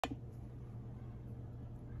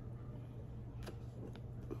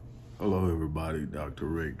Hello everybody, Dr.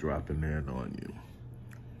 Rick dropping in on you.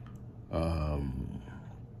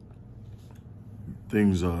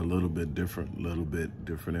 Things are a little bit different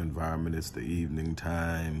environment. It's the evening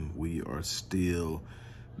time. We are still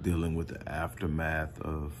dealing with the aftermath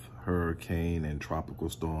of Hurricane and Tropical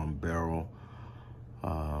Storm Beryl.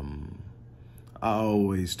 I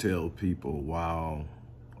always tell people, while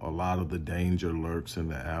a lot of the danger lurks in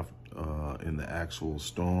the actual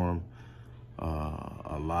storm,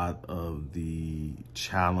 a lot of the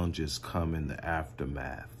challenges come in the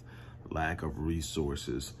aftermath, lack of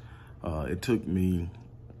resources. It took me,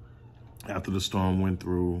 after the storm went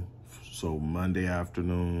through, so Monday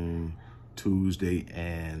afternoon, Tuesday,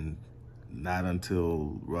 and not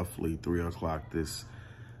until roughly 3 o'clock this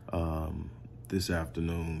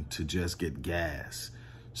afternoon to just get gas.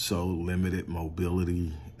 So limited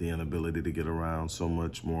mobility, the inability to get around so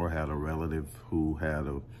much more. Had a relative who had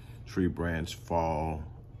a tree branch fall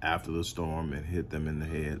after the storm and hit them in the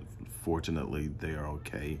head. Fortunately, they are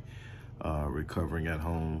okay, recovering at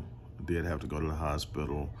home. Did have to go to the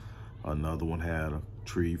hospital. Another one had a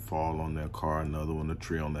tree fall on their car, another one a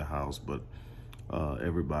tree on their house, but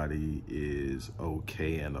everybody is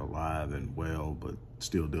okay and alive and well, but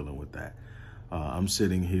still dealing with that. I'm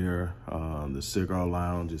sitting here, the cigar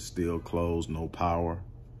lounge is still closed, no power.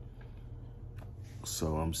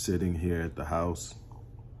 So I'm sitting here at the house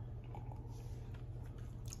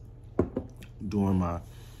doing my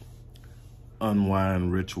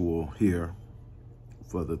unwind ritual here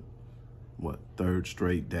for the, third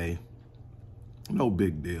straight day. No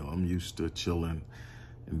big deal. I'm used to chilling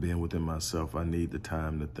and being within myself. I need the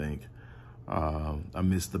time to think. I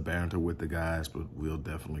miss the banter with the guys, but we'll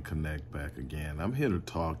definitely connect back again. I'm here to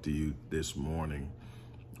talk to you this morning.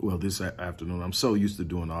 Well, this afternoon. I'm so used to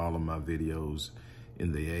doing all of my videos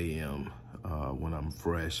in the AM when I'm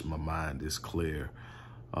fresh, my mind is clear.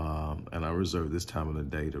 And I reserve this time of the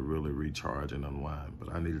day to really recharge and unwind,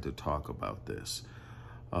 but I needed to talk about this.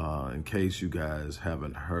 In case you guys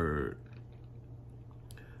haven't heard,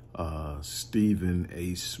 Stephen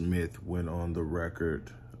A. Smith went on the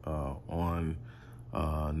record on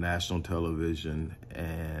national television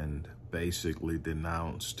and basically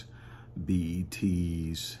denounced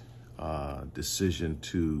BET's decision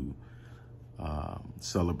to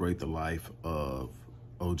celebrate the life of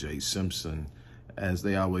O.J. Simpson, as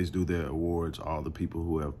they always do their awards, all the people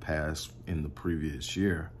who have passed in the previous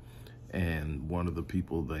year. And one of the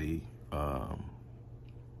people they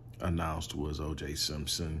announced was O.J.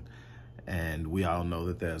 Simpson. And we all know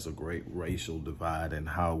that there's a great racial divide in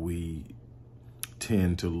how we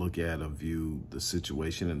tend to look at or view the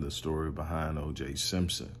situation and the story behind O.J.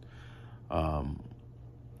 Simpson.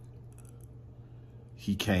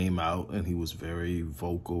 He came out and he was very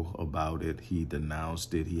vocal about it. He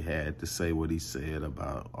denounced it. He had to say what he said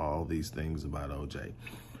about all these things about O.J.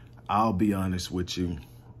 I'll be honest with you,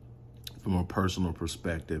 from a personal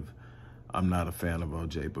perspective, I'm not a fan of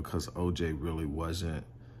O.J. because O.J. really wasn't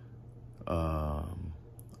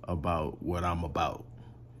about what I'm about.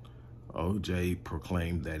 O.J.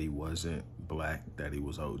 proclaimed that he wasn't black, that he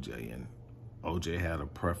was O.J. And O.J. had a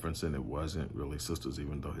preference, and it wasn't really sisters,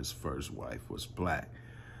 even though his first wife was black.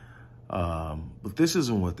 But this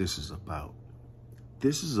isn't what this is about.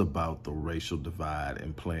 This is about the racial divide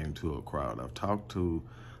and playing to a crowd. I've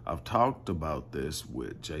talked about this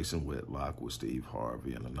with Jason Whitlock, with Steve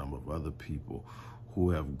Harvey, and a number of other people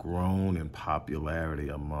who have grown in popularity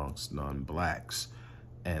amongst non-blacks,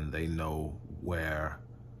 and they know where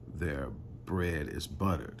their bread is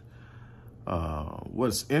buttered.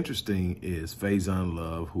 What's interesting is Faison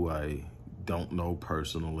Love, who I don't know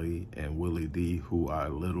personally, and Willie D, who I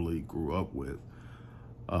literally grew up with.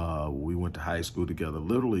 We went to high school together,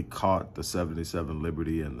 literally caught the 77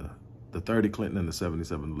 Liberty and the 30 Clinton and the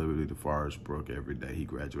 77 Liberty to Forest Brook every day. He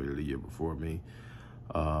graduated a year before me.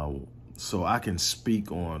 So I can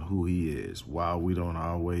speak on who he is. While we don't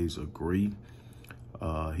always agree,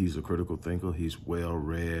 he's a critical thinker. He's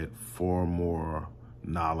well-read, far more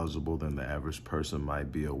knowledgeable than the average person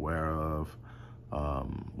might be aware of.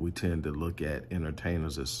 We tend to look at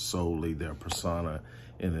entertainers as solely their persona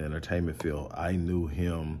in the entertainment field. I knew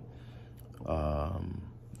him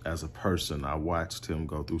as a person. I watched him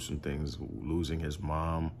go through some things, losing his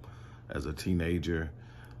mom as a teenager.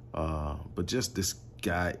 But just this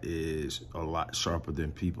guy is a lot sharper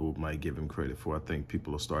than people might give him credit for. I think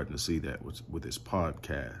people are starting to see that with his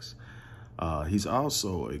podcast. He's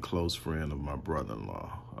also a close friend of my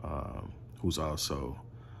brother-in-law, who's also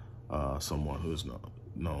someone who's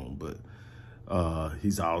known, but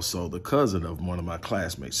he's also the cousin of one of my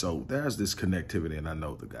classmates. So there's this connectivity, and I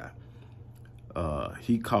know the guy.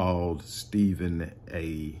 He called Stephen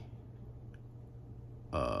A.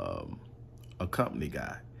 a company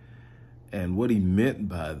guy. And what he meant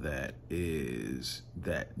by that is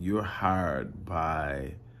that you're hired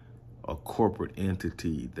by a corporate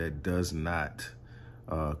entity that does not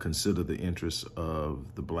consider the interests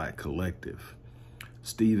of the Black collective.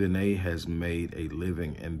 Stephen A. has made a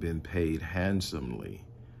living and been paid handsomely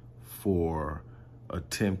for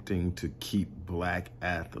attempting to keep Black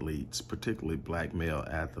athletes, particularly Black male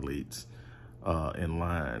athletes, in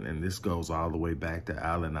line. And this goes all the way back to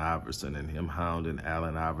Allen Iverson and him hounding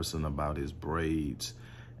Allen Iverson about his braids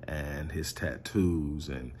and his tattoos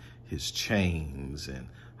and his chains and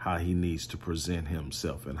how he needs to present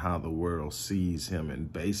himself and how the world sees him.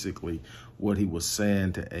 And basically what he was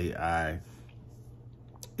saying to AI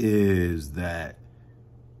is that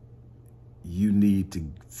you need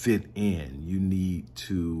to fit in. You need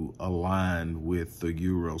to align with the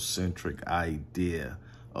Eurocentric idea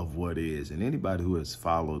of what is. And anybody who has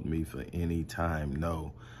followed me for any time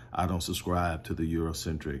know I don't subscribe to the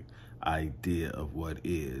Eurocentric idea of what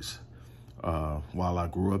is. While I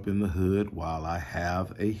grew up in the hood, while I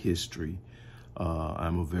have a history,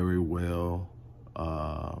 I'm a very well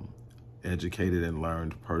educated and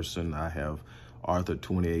learned person. I have authored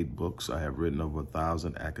 28 books. I have written over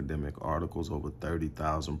 1,000 academic articles, over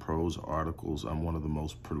 30,000 prose articles. I'm one of the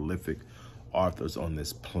most prolific authors on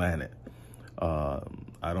this planet.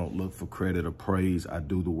 I don't look for credit or praise. I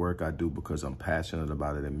do the work I do because I'm passionate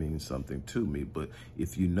about it and means something to me. But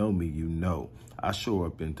if you know me, you know I show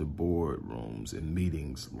up into boardrooms and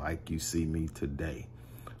meetings like you see me today.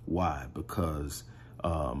 Why? Because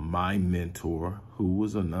my mentor, who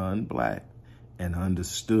was a non-Black and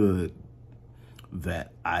understood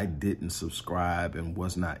that I didn't subscribe and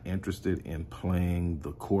was not interested in playing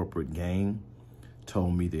the corporate game,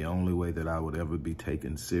 told me the only way that I would ever be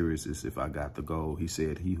taken serious is if I got the goal. He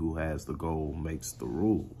said, he who has the goal makes the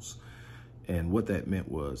rules. And what that meant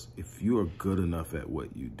was, if you are good enough at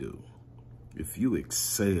what you do, if you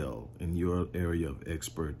excel in your area of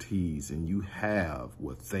expertise and you have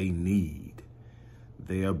what they need,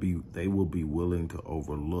 they will be willing to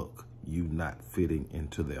overlook you not fitting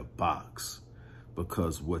into their box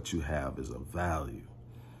because what you have is of value.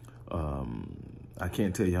 I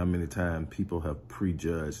can't tell you how many times people have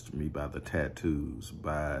prejudged me by the tattoos,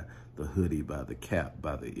 by the hoodie, by the cap,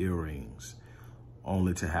 by the earrings,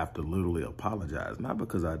 only to have to literally apologize. Not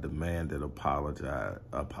because I demanded an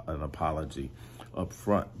apology up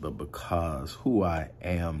front, but because who I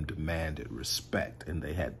am demanded respect, and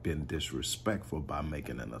they had been disrespectful by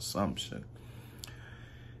making an assumption.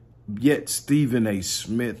 Yet Stephen A.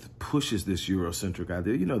 Smith pushes this Eurocentric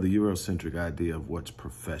idea. You know, the Eurocentric idea of what's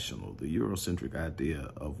professional, the Eurocentric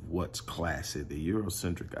idea of what's classy, the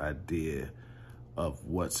Eurocentric idea of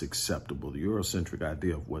what's acceptable, the Eurocentric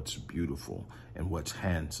idea of what's beautiful and what's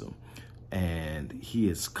handsome. And he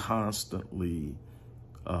is constantly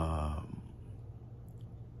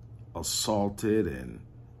assaulted and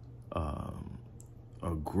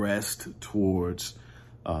aggressed towards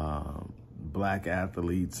Black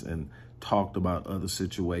athletes and talked about other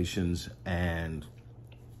situations. And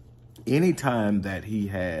anytime that he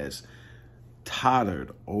has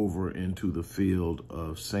tottered over into the field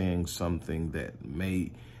of saying something that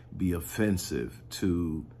may be offensive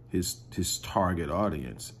to his target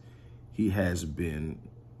audience, he has been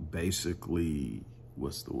basically,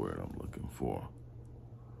 what's the word I'm looking for?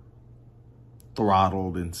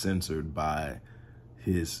 Throttled and censored by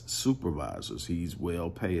his supervisors. He's well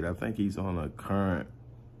paid. I think he's on a current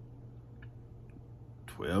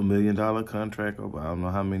 $12 million contract over I don't know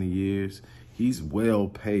how many years. He's well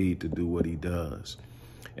paid to do what he does.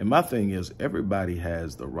 And my thing is, everybody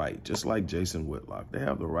has the right, just like Jason Whitlock, they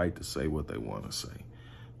have the right to say what they want to say.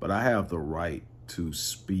 But I have the right to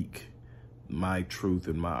speak my truth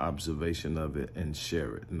and my observation of it and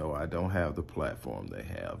share it. No, I don't have the platform they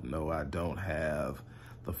have. No, I don't have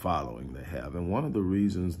the following they have. And one of the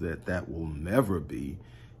reasons that that will never be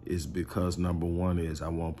is because number one is I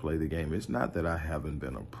won't play the game. It's not that I haven't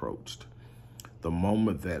been approached. The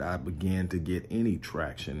moment that I began to get any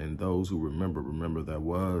traction, and those who remember there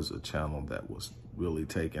was a channel that was really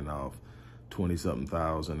taking off 20-something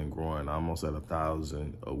thousand and growing almost at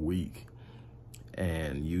 1,000 a week.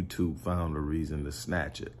 And YouTube found a reason to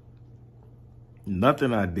snatch it.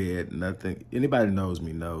 Nothing I did, nothing, anybody knows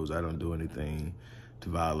me knows I don't do anything to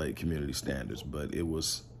violate community standards, but it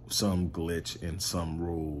was some glitch in some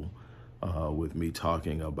rule with me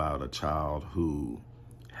talking about a child who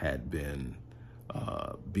had been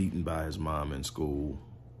beaten by his mom in school,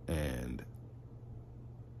 and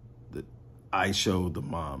I showed the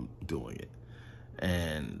mom doing it.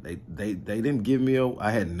 And they didn't give me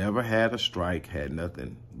I had never had a strike, had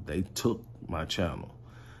nothing. They took my channel.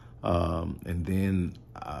 And then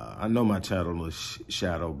I know my channel is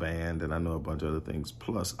shadow banned, and I know a bunch of other things.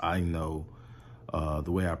 Plus, I know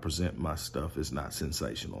the way I present my stuff is not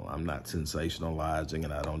sensational. I'm not sensationalizing,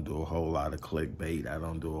 and I don't do a whole lot of clickbait. I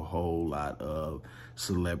don't do a whole lot of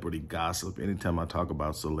celebrity gossip. Anytime I talk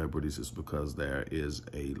about celebrities, it's because there is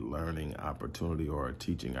a learning opportunity or a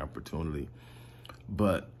teaching opportunity.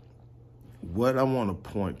 But what I want to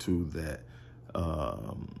point to that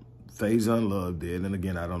Faison Love did, and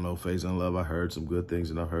again, I don't know Faison Love. I heard some good things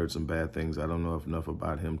and I heard some bad things. I don't know enough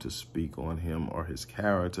about him to speak on him or his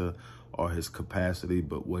character or his capacity,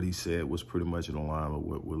 but what he said was pretty much in line with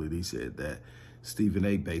what Willie D said, that Stephen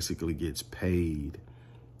A basically gets paid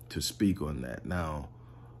to speak on that. Now,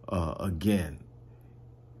 again,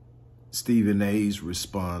 Stephen A's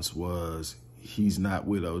response was he's not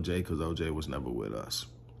with OJ because OJ was never with us.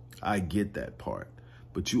 I get that part.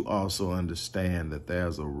 But you also understand that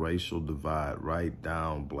there's a racial divide right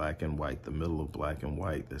down black and white, the middle of black and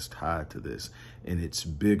white, that's tied to this. And it's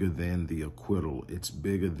bigger than the acquittal. It's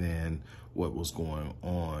bigger than what was going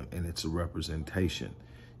on, and it's a representation.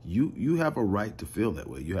 You have a right to feel that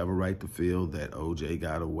way. You have a right to feel that OJ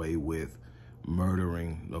got away with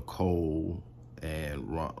murdering Nicole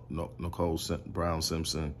Brown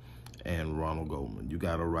Simpson and Ronald Goldman. You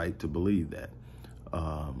got a right to believe that.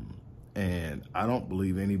 And I don't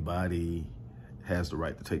believe anybody has the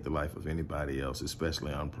right to take the life of anybody else,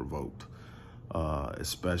 especially unprovoked,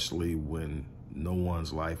 especially when no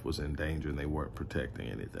one's life was in danger and they weren't protecting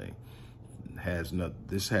anything.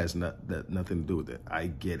 This has nothing to do with it. I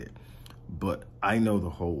get it. But I know the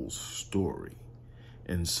whole story.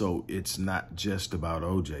 And so it's not just about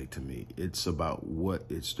OJ to me. It's about what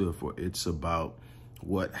it stood for. It's about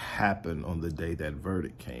what happened on the day that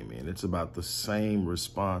verdict came in. It's about the same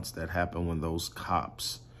response that happened when those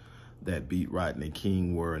cops that beat Rodney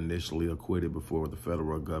King were initially acquitted before the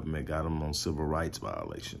federal government got them on civil rights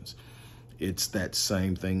violations. It's that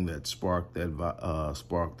same thing that sparked the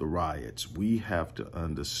riots. We have to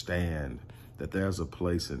understand that there's a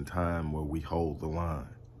place and time where we hold the line.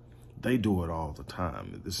 They do it all the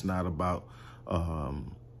time. It's not about,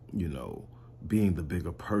 being the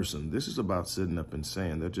bigger person. This is about sitting up and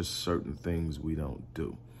saying there are just certain things we don't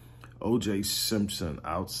do. O.J. Simpson,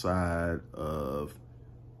 outside of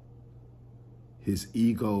his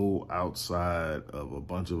ego, outside of a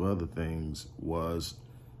bunch of other things, was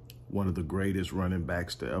one of the greatest running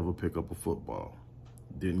backs to ever pick up a football.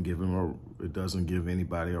 It doesn't give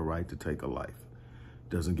anybody a right to take a life.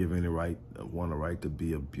 Doesn't give one a right to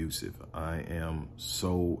be abusive. I am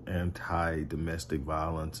so anti-domestic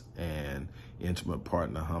violence and intimate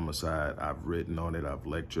partner homicide. I've written on it. I've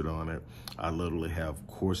lectured on it. I literally have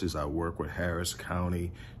courses. I work with Harris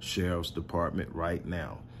County Sheriff's Department right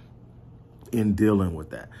now in dealing with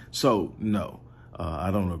that. So no,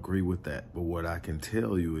 I don't agree with that. But what I can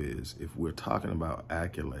tell you is, if we're talking about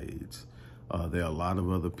accolades, there are a lot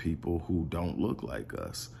of other people who don't look like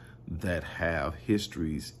us that have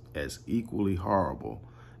histories as equally horrible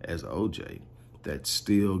as OJ, that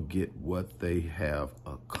still get what they have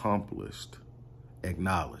accomplished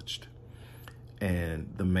acknowledged.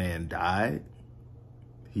 And the man died.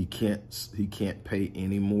 He can't pay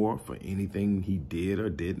any more for anything he did or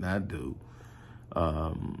did not do.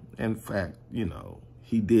 In fact,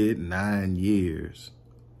 he did 9 years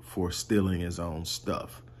for stealing his own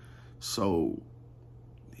stuff. So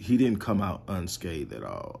he didn't come out unscathed at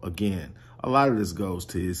all. Again, a lot of this goes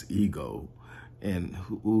to his ego and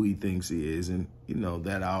who he thinks he is. And,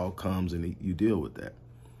 that all comes and you deal with that.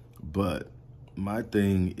 But my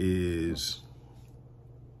thing is,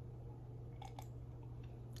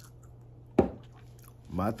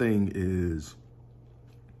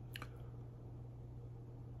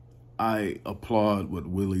 I applaud what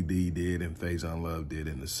Willie D did and Faison Love did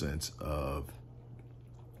in the sense of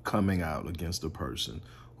coming out against a person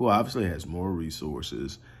who obviously has more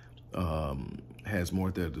resources, has more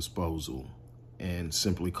at their disposal, and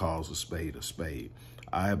simply calls a spade a spade.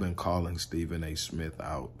 I have been calling Stephen A. Smith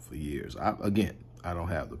out for years. I don't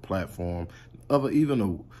have the platform of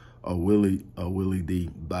even a Willie D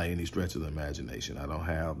by any stretch of the imagination. I don't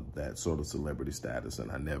have that sort of celebrity status,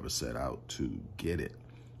 and I never set out to get it.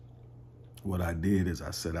 What I did is I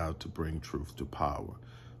set out to bring truth to power,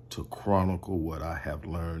 to chronicle what I have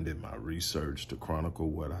learned in my research, to chronicle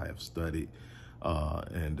what I have studied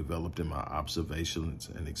and developed in my observations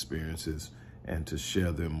and experiences, and to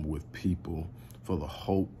share them with people for the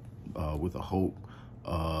hope, with the hope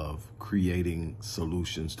of creating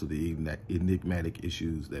solutions to the enigmatic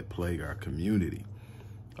issues that plague our community.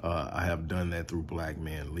 I have done that through Black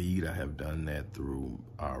Men Lead. I have done that through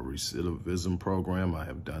our recidivism program. I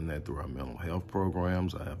have done that through our mental health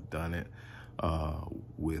programs. I have done it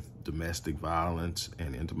with domestic violence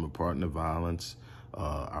and intimate partner violence,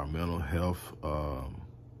 our mental health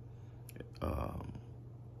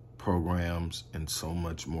programs, and so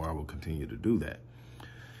much more. I will continue to do that.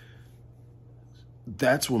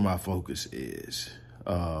 That's where my focus is.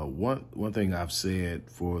 One thing I've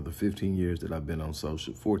said for the 15 years that I've been on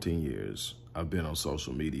 14 years I've been on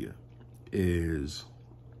social media is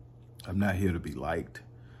I'm not here to be liked.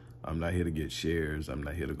 I'm not here to get shares. I'm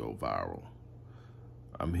not here to go viral.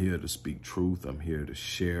 I'm here to speak truth. I'm here to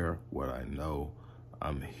share what I know.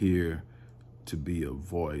 I'm here to be a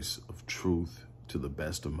voice of truth to the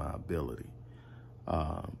best of my ability.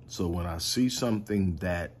 So when I see something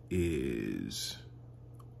that is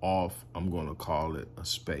off, I'm going to call it a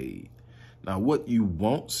spade. Now, what you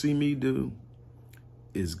won't see me do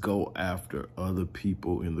is go after other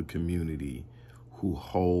people in the community who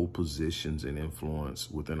hold positions and influence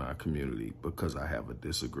within our community because I have a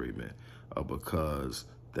disagreement or because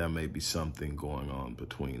there may be something going on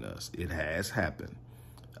between us. It has happened.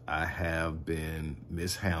 I have been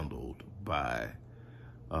mishandled by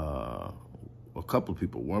a couple of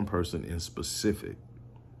people, one person in specific.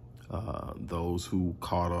 Those who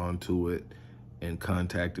caught on to it and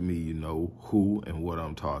contacted me, you know who and what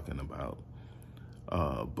I'm talking about.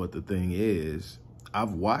 But the thing is,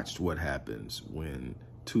 I've watched what happens when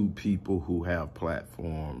two people who have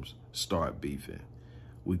platforms start beefing.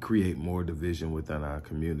 We create more division within our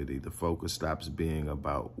community. The focus stops being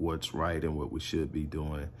about what's right and what we should be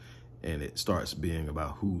doing, and it starts being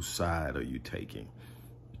about whose side are you taking.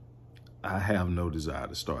 I have no desire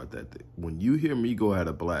to start that. When you hear me go at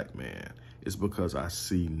a Black man, it's because I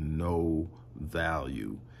see no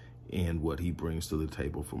value in what he brings to the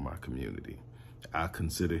table for my community. I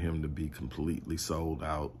consider him to be completely sold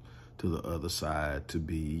out to the other side, to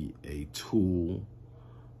be a tool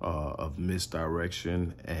of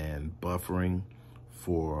misdirection and buffering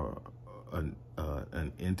for an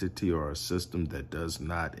entity or a system that does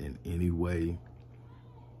not in any way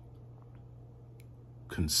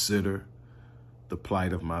consider the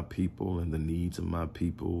plight of my people and the needs of my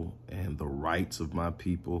people and the rights of my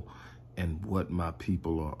people and what my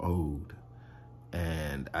people are owed.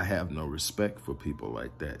 And I have no respect for people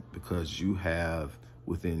like that because you have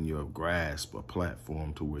within your grasp a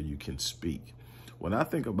platform to where you can speak. When I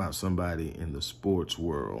think about somebody in the sports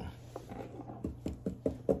world,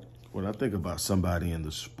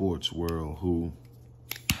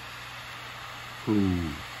 who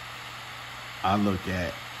I look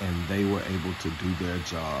at and they were able to do their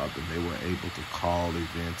job and they were able to call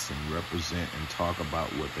events and represent and talk about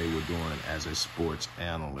what they were doing as a sports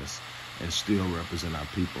analyst and still represent our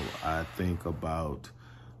people. I think about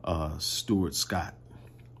Stuart Scott.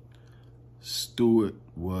 Stuart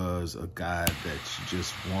was a guy that you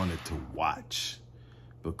just wanted to watch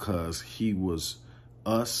because he was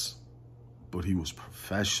us, but he was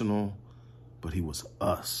professional, but he was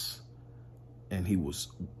us. And he was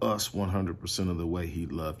us 100% of the way. He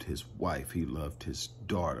loved his wife. He loved his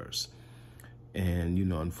daughters. And, you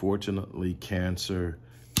know, unfortunately, cancer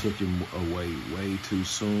took him away way too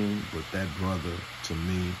soon. But that brother, to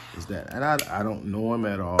me, is that. And I don't know him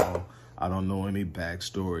at all. I don't know any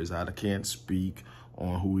backstories. I can't speak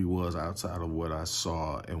on who he was outside of what I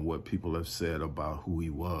saw and what people have said about who he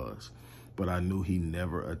was. But I knew he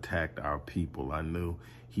never attacked our people. I knew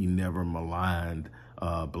he never maligned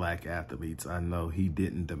Black athletes. I know he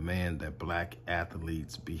didn't demand that Black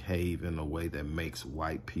athletes behave in a way that makes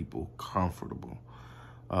white people comfortable.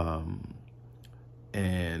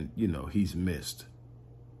 And, you know, he's missed.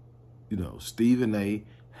 You know, Stephen A.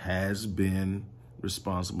 has been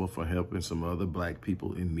responsible for helping some other Black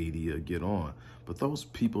people in media get on. But those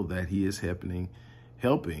people that he is helping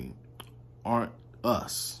aren't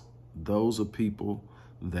us. Those are people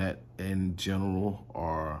that in general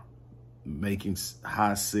are making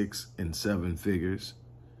high 6 and 7 figures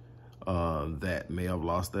that may have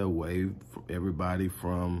lost their way. Everybody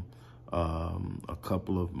from a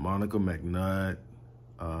couple of Monica McNutt,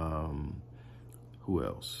 who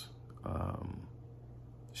else?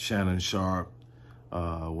 Shannon Sharp,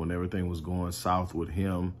 when everything was going south with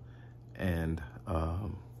him, and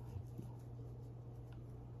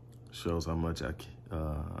shows how much I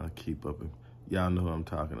keep up. Y'all know who I'm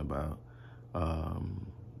talking about.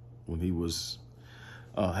 When he was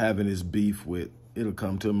having his beef with, it'll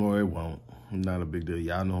come to him or it won't. Not a big deal.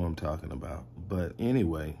 Y'all know who I'm talking about. But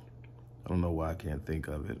anyway, I don't know why I can't think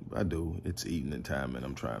of it. I do. It's evening time and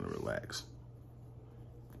I'm trying to relax.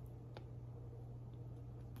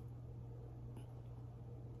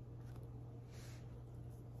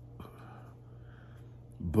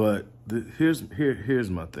 But here's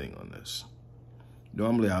my thing on this.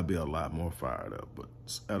 Normally I'll be a lot more fired up, but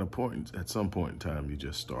at some point in time, you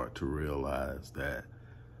just start to realize that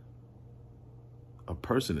a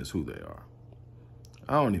person is who they are.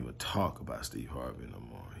 I don't even talk about Steve Harvey no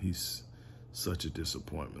more. He's such a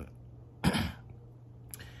disappointment.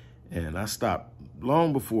 And I stopped,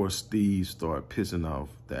 long before Steve started pissing off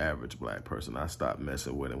the average black person, I stopped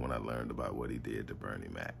messing with him when I learned about what he did to Bernie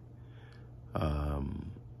Mac.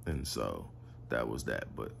 And so that was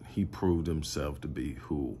that. But he proved himself to be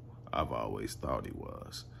who I've always thought he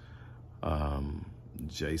was.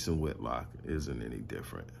 Jason Whitlock isn't any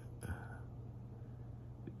different.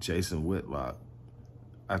 Jason Whitlock,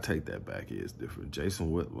 I take that back, he is different.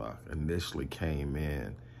 Jason Whitlock initially came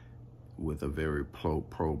in with a very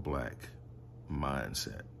pro-black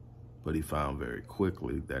mindset, but he found very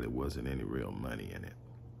quickly that it wasn't any real money in it.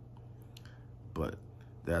 But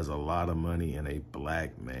there's a lot of money in a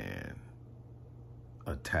black man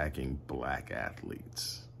attacking black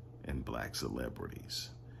athletes and black celebrities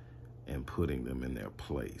and putting them in their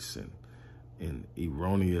place and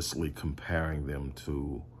erroneously comparing them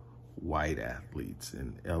to white athletes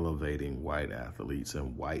and elevating white athletes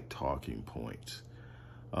and white talking points.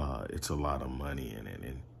 It's a lot of money in it,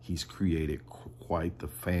 and he's created quite the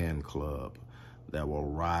fan club that will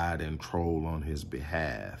ride and troll on his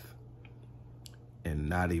behalf and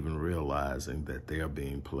not even realizing that they're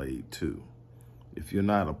being played too. If you're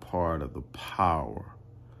not a part of the power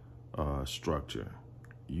structure,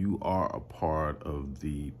 you are a part of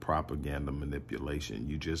the propaganda manipulation.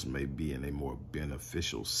 You just may be in a more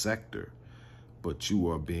beneficial sector, but you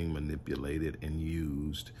are being manipulated and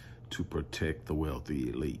used to protect the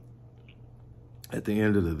wealthy elite. At the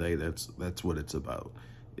end of the day, that's what it's about.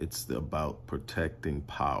 It's about protecting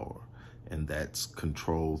power, and that's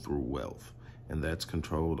controlled through wealth, and that's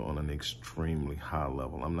controlled on an extremely high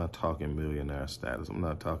level. I'm not talking millionaire status. I'm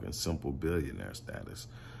not talking simple billionaire status.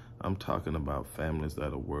 I'm talking about families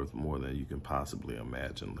that are worth more than you can possibly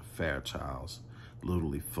imagine. The Fairchilds, Little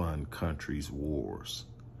League Fund Countries Wars.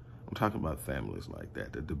 I'm talking about families like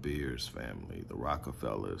that, the De Beers family, the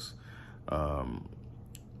Rockefellers,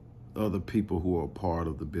 other people who are part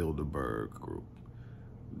of the Bilderberg group.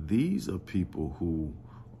 These are people who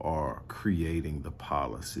are creating the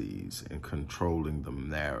policies and controlling the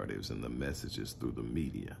narratives and the messages through the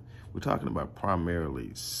media. We're talking about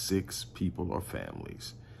primarily 6 people or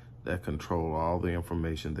families that control all the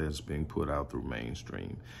information that's being put out through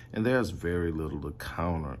mainstream. And there's very little to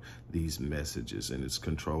counter these messages, and it's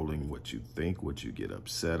controlling what you think, what you get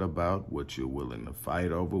upset about, what you're willing to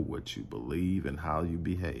fight over, what you believe, and how you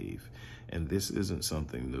behave. And this isn't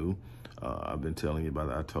something new. I've been telling you about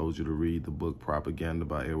it. I told you to read the book Propaganda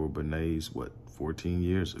by Edward Bernays, 14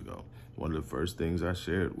 years ago. One of the first things I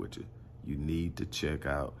shared with you. You need to check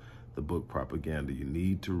out the book Propaganda. You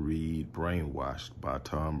need to read Brainwashed by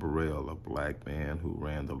Tom Burrell, a black man who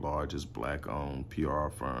ran the largest black-owned PR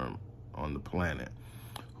firm on the planet,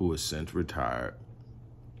 who has since retired,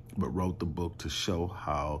 but wrote the book to show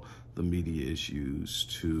how the media is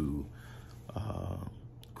used to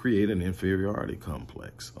create an inferiority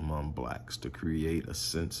complex among blacks, to create a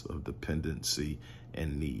sense of dependency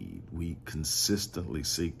and need. We consistently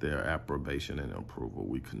seek their approbation and approval.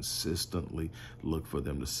 We consistently look for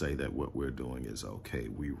them to say that what we're doing is okay.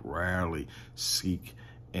 We rarely seek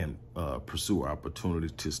and pursue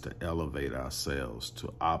opportunities to elevate ourselves,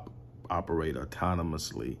 to operate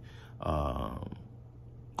autonomously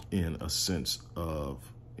in a sense of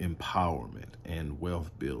empowerment and wealth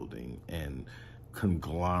building and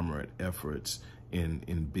conglomerate efforts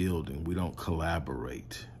in building. We don't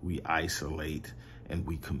collaborate. We isolate and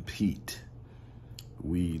we compete.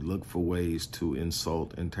 We look for ways to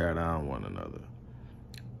insult and tear down one another.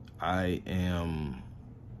 I am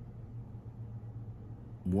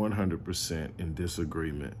 100% in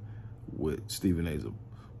disagreement with Stephen A's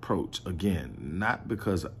approach. Again, not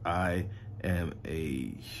because I am a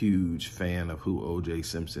huge fan of who O.J.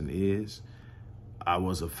 Simpson is. I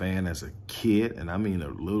was a fan as a kid, and I mean a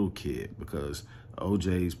little kid, because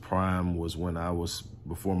O.J.'s prime was when I was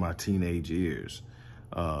before my teenage years.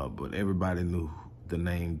 But everybody knew the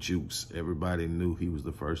name Juice. Everybody knew he was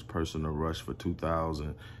the first person to rush for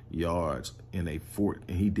 2,000 yards and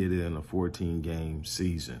he did it in a 14-game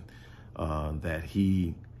season. That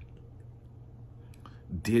he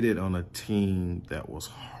did it on a team that was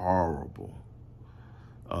horrible.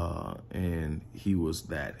 And he was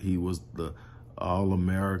the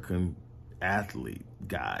All-American athlete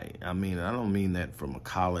guy. I mean, I don't mean that from a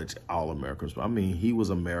college All-Americans, but I mean, he was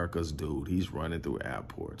America's dude. He's running through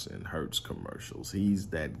airports and Hertz commercials. He's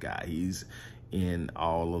that guy. He's in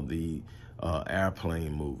all of the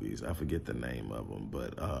airplane movies. I forget the name of them,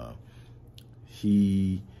 but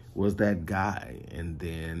he was that guy. And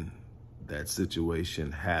then that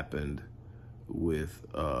situation happened with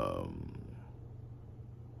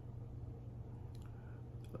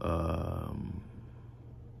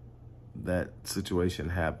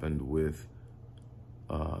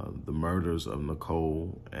the murders of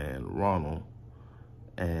Nicole and Ronald,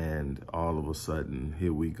 and all of a sudden,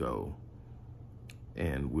 here we go,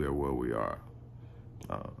 and we're where we are.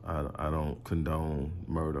 I don't condone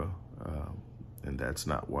murder, and that's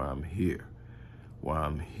not why I'm here. Why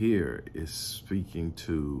I'm here is speaking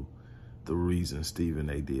to the reason Stephen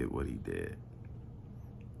A. did what he did.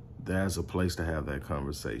 There's a place to have that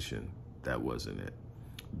conversation. That wasn't it.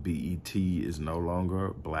 BET is no longer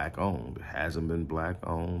black owned. It hasn't been black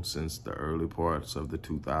owned since the early parts of the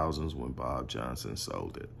 2000s when Bob Johnson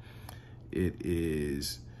sold it. It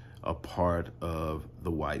is a part of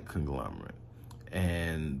the white conglomerate.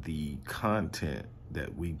 And the content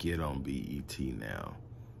that we get on BET now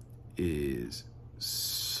is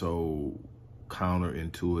so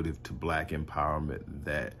counterintuitive to black empowerment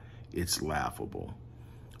that it's laughable.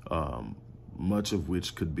 Much of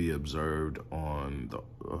which could be observed on the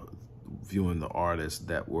viewing the artists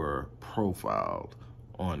that were profiled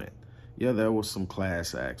on it. Yeah, there were some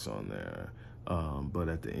class acts on there, but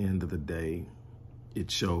at the end of the day,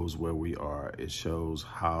 it shows where we are. It shows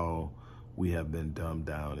how we have been dumbed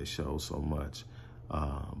down. It shows so much.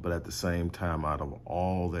 But at the same time, out of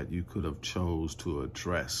all that you could have chose to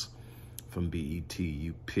address from BET,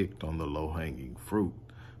 you picked on the low-hanging fruit,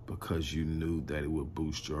 because you knew that it would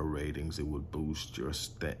boost your ratings, it would boost your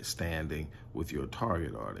standing with your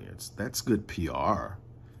target audience. That's good PR,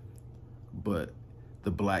 but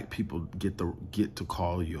the black people get to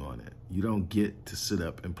call you on it. You don't get to sit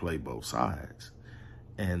up and play both sides.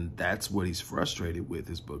 And that's what he's frustrated with,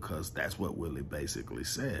 is because that's what Willie basically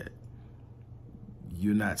said.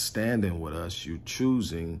 You're not standing with us, you're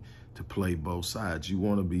choosing to play both sides. You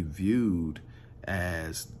want to be viewed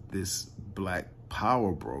as this black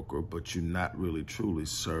power broker, but you're not really truly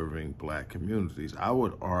serving black communities. I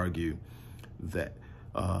would argue that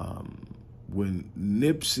when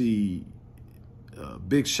Nipsey,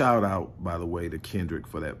 big shout out, by the way, to Kendrick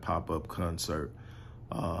for that pop-up concert,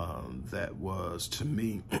 that was, to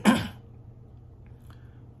me,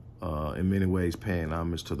 in many ways paying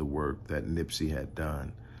homage to the work that Nipsey had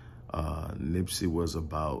done. Nipsey was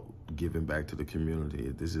about giving back to the community.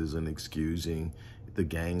 This isn't excusing the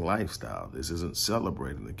gang lifestyle. This isn't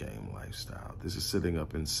celebrating the gang lifestyle. This is sitting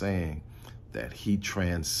up and saying that he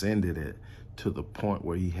transcended it to the point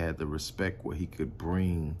where he had the respect where he could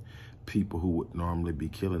bring people who would normally be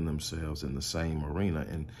killing themselves in the same arena.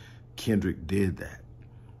 And Kendrick did that.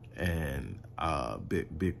 And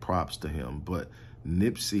big props to him. But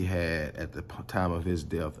Nipsey had, at the time of his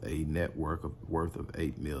death, a net worth of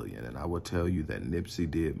 $8 million. And I will tell you that Nipsey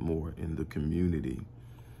did more in the community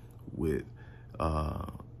with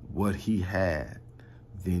what he had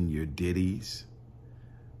than your Diddy's,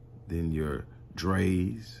 than your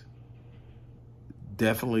Dre's,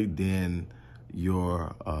 definitely than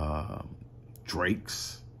your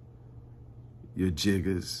Drake's, your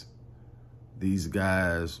Jiggers. These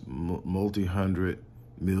guys,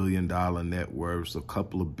 multi-hundred-million-dollar net worths, a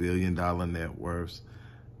couple of billion-dollar net worths,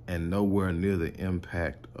 and nowhere near the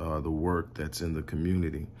impact of the work that's in the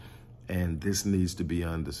community. And this needs to be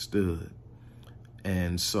understood.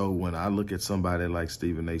 And so when I look at somebody like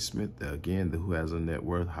Stephen A. Smith, again, who has a net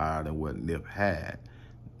worth higher than what Nip had,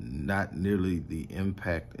 not nearly the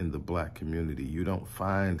impact in the black community. You don't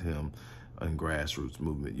find him in grassroots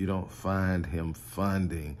movement. You don't find him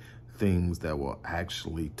funding things that will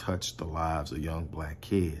actually touch the lives of young black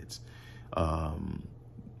kids.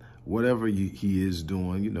 Whatever he is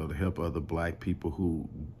doing, to help other black people who,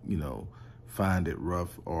 find it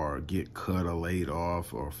rough or get cut or laid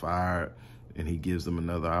off or fired, and he gives them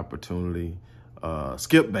another opportunity.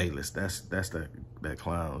 Skip Bayless, that's that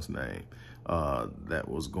clown's name, that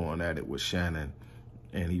was going at it with Shannon,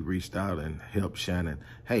 and he reached out and helped Shannon.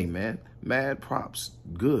 Hey man, mad props,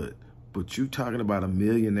 good, but you talking about a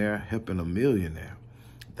millionaire helping a millionaire.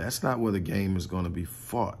 That's not where the game is going to be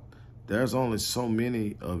fought. There's only so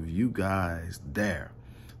many of you guys there.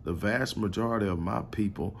 The vast majority of my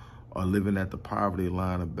people are living at the poverty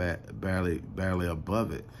line, of barely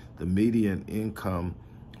above it. The median income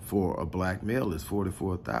for a black male is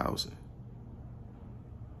 $44,000.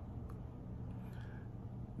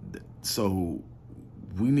 So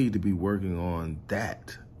we need to be working on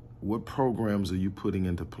that. What programs are you putting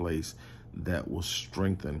into place that will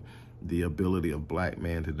strengthen the ability of black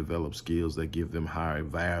men to develop skills that give them higher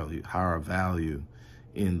value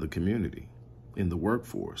in the community, in the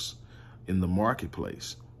workforce, in the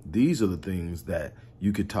marketplace? These are the things that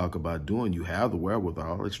you could talk about doing. You have the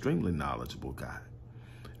wherewithal, extremely knowledgeable guy.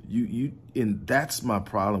 And that's my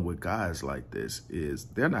problem with guys like this, is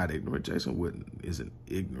they're not ignorant. Jason Witten isn't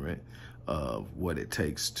ignorant of what it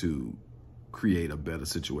takes to create a better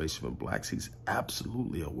situation for blacks. He's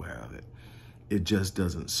absolutely aware of it. It just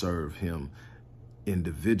doesn't serve him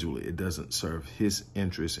individually. It doesn't serve his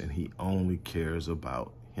interests, and he only cares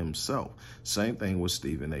about himself. Same thing with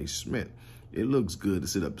Stephen A. Smith. It looks good to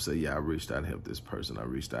sit up and say, yeah, I reached out and helped this person. I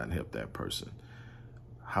reached out and helped that person.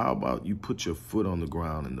 How about you put your foot on the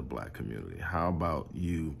ground in the black community? How about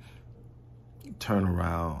you turn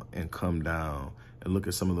around and come down and look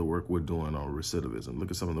at some of the work we're doing on recidivism? Look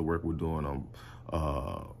at some of the work we're doing on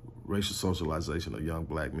racial socialization of young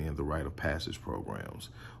black men, the Rite of Passage programs.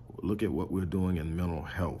 Look at what we're doing in mental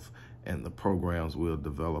health and the programs we'll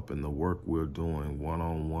develop and the work we're doing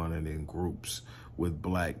one-on-one and in groups with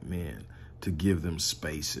black men to give them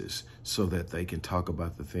spaces so that they can talk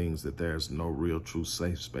about the things that there's no real true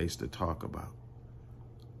safe space to talk about.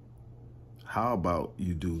 How about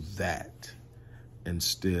you do that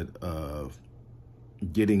instead of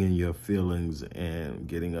getting in your feelings and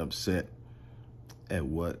getting upset at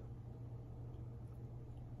what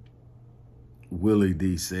Willie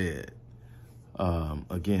D said?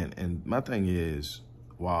 Again, and my thing is,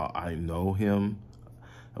 while I know him,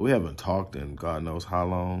 we haven't talked in God knows how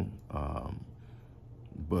long,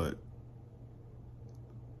 but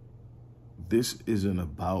this isn't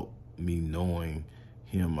about me knowing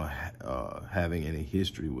him or having any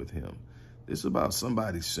history with him. This is about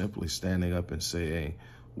somebody simply standing up and saying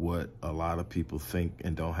what a lot of people think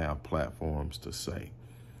and don't have platforms to say.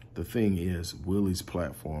 The thing is, Willie's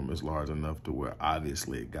platform is large enough to where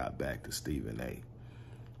obviously it got back to Stephen A.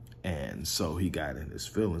 And so he got in his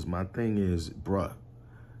feelings. My thing is, bruh,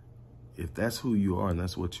 if that's who you are and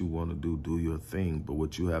that's what you want to do, do your thing. But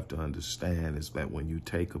what you have to understand is that when you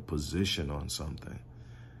take a position on something,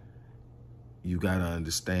 you got to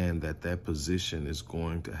understand that that position is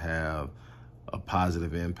going to have a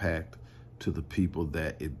positive impact to the people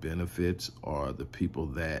that it benefits or the people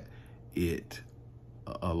that it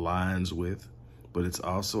aligns with, but it's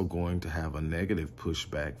also going to have a negative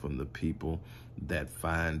pushback from the people that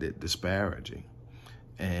find it disparaging.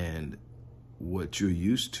 And what you're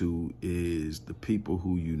used to is the people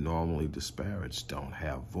who you normally disparage don't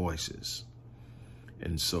have voices.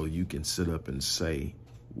 And so you can sit up and say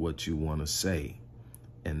what you want to say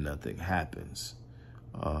and nothing happens.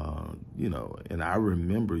 And I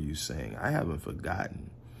remember you saying, I haven't forgotten.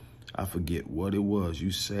 I forget what it was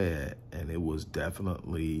you said, and it was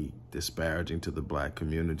definitely disparaging to the black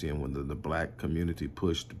community. And when the black community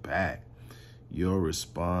pushed back, your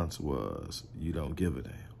response was, you don't give a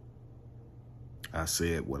damn. I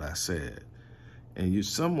said what I said. And you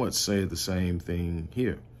somewhat say the same thing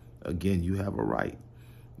here. Again, you have a right.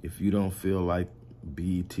 If you don't feel like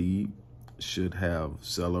BET should have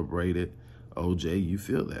celebrated OJ, you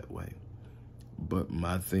feel that way. But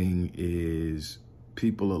my thing is,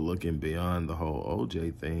 people are looking beyond the whole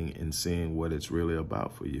OJ thing and seeing what it's really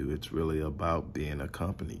about for you. It's really about being a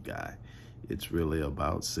company guy. It's really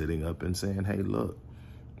about sitting up and saying, hey, look,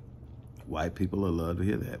 white people will love to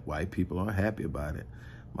hear that. White people aren't happy about it.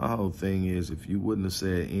 My whole thing is, if you wouldn't have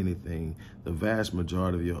said anything, the vast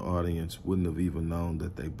majority of your audience wouldn't have even known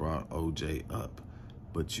that they brought OJ up.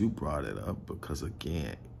 But you brought it up because,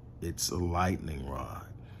 again, it's a lightning rod,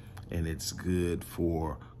 and it's good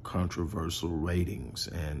for controversial ratings,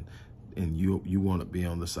 and you want to be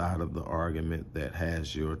on the side of the argument that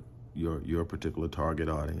has your particular target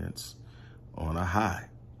audience on a high.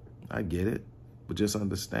 I get it, but just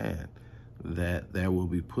understand that there will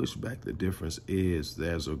be pushback. The difference is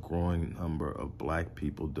there's a growing number of black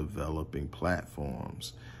people developing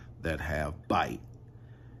platforms that have bite,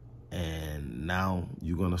 and now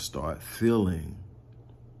you're going to start feeling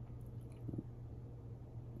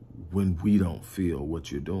when we don't feel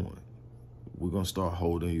what you're doing. We're going to start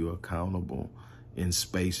holding you accountable in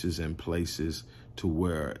spaces and places to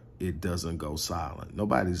where it doesn't go silent.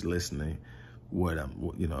 Nobody's listening what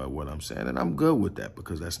I'm saying, and I'm good with that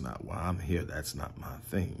because that's not why I'm here. That's not my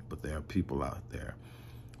thing. But there are people out there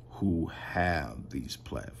who have these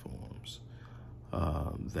platforms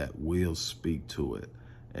that will speak to it.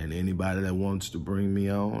 And anybody that wants to bring me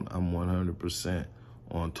on, I'm 100%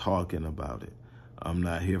 on talking about it. I'm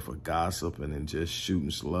not here for gossiping and just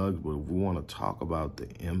shooting slugs, but if we want to talk about the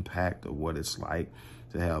impact of what it's like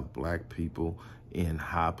to have black people in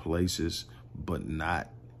high places, but not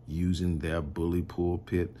using their bully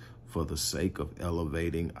pulpit for the sake of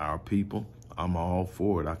elevating our people, I'm all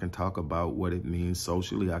for it. I can talk about what it means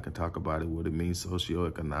socially. I can talk about what it means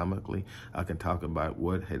socioeconomically. I can talk about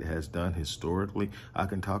what it has done historically. I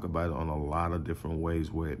can talk about it on a lot of different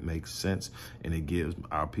ways where it makes sense and it gives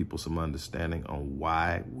our people some understanding on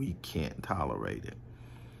why we can't tolerate it.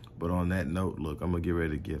 But on that note, look, I'm going to get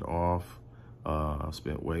ready to get off. I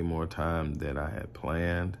spent way more time than I had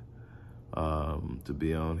planned to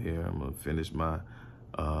be on here. I'm going to finish my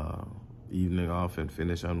evening off and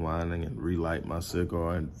finish unwinding and relight my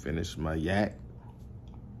cigar and finish my yak.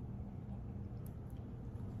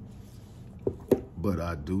 But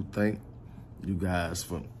I do thank you guys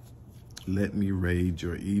for letting me raid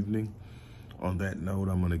your evening. On that note,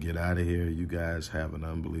 I'm going to get out of here. You guys have an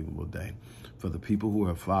unbelievable day. For the people who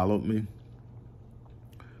have followed me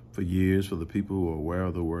for years, for the people who are aware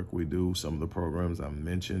of the work we do, some of the programs I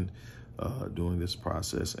mentioned during this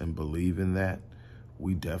process, and believe in that,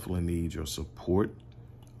 we definitely need your support.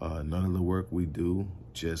 None of the work we do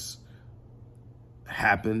just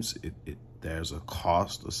happens. There's a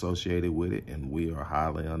cost associated with it, and we are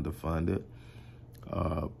highly underfunded.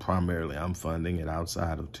 Primarily, I'm funding it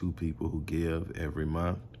outside of 2 people who give every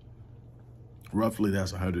month. Roughly,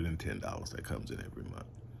 that's $110 that comes in every month.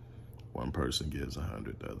 One person gives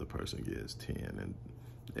 100, the other person gives 10, and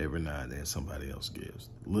every now and then somebody else gives,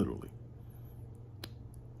 literally.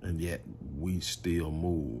 And yet we still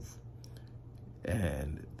move,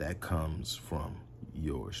 and that comes from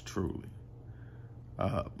yours truly.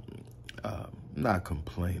 Not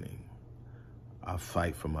complaining. I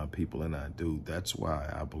fight for my people, and I do. That's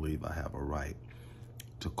why I believe I have a right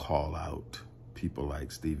to call out people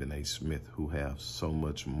like Stephen A. Smith, who have so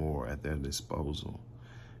much more at their disposal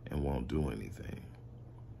and won't do anything.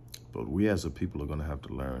 But we as a people are going to have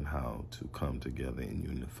to learn how to come together and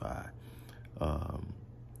unify.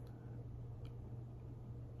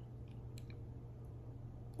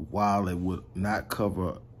 While it would not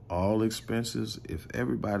cover all expenses, if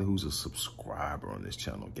everybody who's a subscriber on this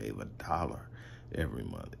channel gave $1 every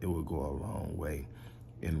month, it would go a long way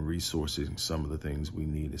in resourcing some of the things we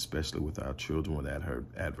need, especially with our children with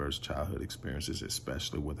adverse childhood experiences,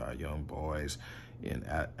 especially with our young boys in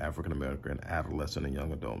African-American adolescent and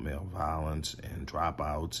young adult male violence and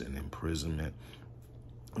dropouts and imprisonment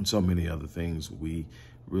and so many other things. We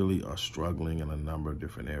really are struggling in a number of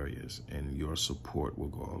different areas, and your support will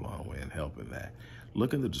go a long way in helping that.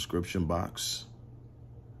 Look in the description box,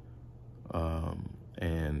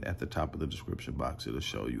 and at the top of the description box, it'll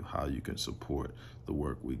show you how you can support the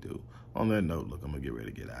work we do. On that note, look, I'm gonna get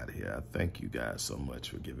ready to get out of here. I thank you guys so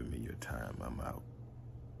much for giving me your time. I'm out.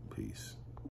 Peace.